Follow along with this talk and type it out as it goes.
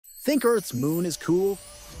Think Earth's moon is cool?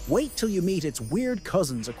 Wait till you meet its weird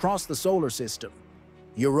cousins across the solar system.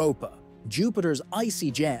 Europa, Jupiter's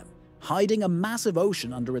icy gem, hiding a massive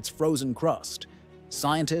ocean under its frozen crust.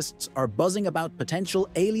 Scientists are buzzing about potential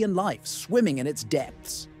alien life swimming in its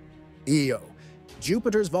depths. Io,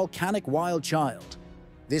 Jupiter's volcanic wild child.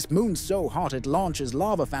 This moon's so hot it launches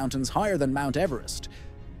lava fountains higher than Mount Everest.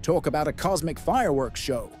 Talk about a cosmic fireworks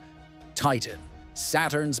show. Titan,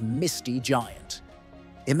 Saturn's misty giant.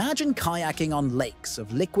 Imagine kayaking on lakes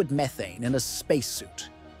of liquid methane in a spacesuit.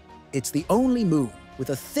 It's the only moon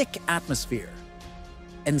with a thick atmosphere.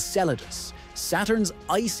 Enceladus, Saturn's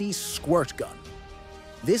icy squirt gun.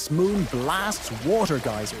 This moon blasts water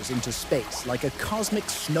geysers into space like a cosmic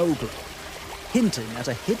snow globe, hinting at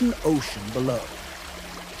a hidden ocean below.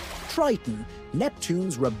 Triton,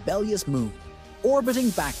 Neptune's rebellious moon,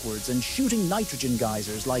 orbiting backwards and shooting nitrogen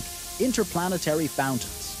geysers like interplanetary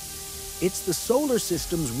fountains. It's the solar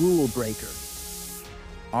system's rule breaker.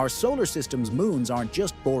 Our solar system's moons aren't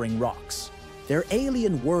just boring rocks. They're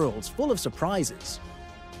alien worlds full of surprises.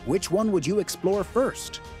 Which one would you explore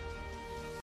first?